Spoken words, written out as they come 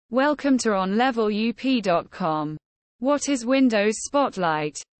Welcome to OnLevelUP.com. What is Windows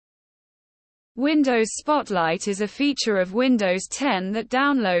Spotlight? Windows Spotlight is a feature of Windows 10 that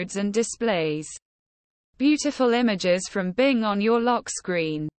downloads and displays beautiful images from Bing on your lock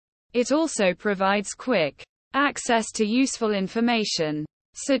screen. It also provides quick access to useful information,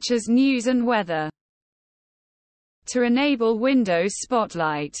 such as news and weather. To enable Windows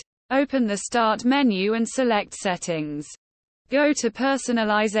Spotlight, open the Start menu and select Settings. Go to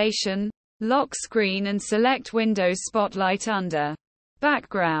Personalization, Lock Screen and select Windows Spotlight under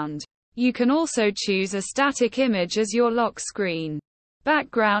Background. You can also choose a static image as your lock screen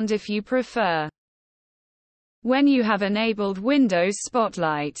background if you prefer. When you have enabled Windows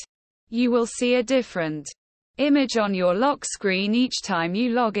Spotlight, you will see a different image on your lock screen each time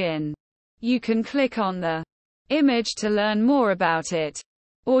you log in. You can click on the image to learn more about it,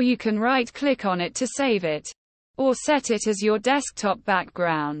 or you can right-click on it to save it, or set it as your desktop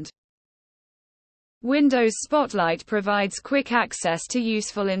background. Windows Spotlight provides quick access to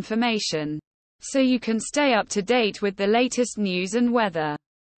useful information, so you can stay up to date with the latest news and weather.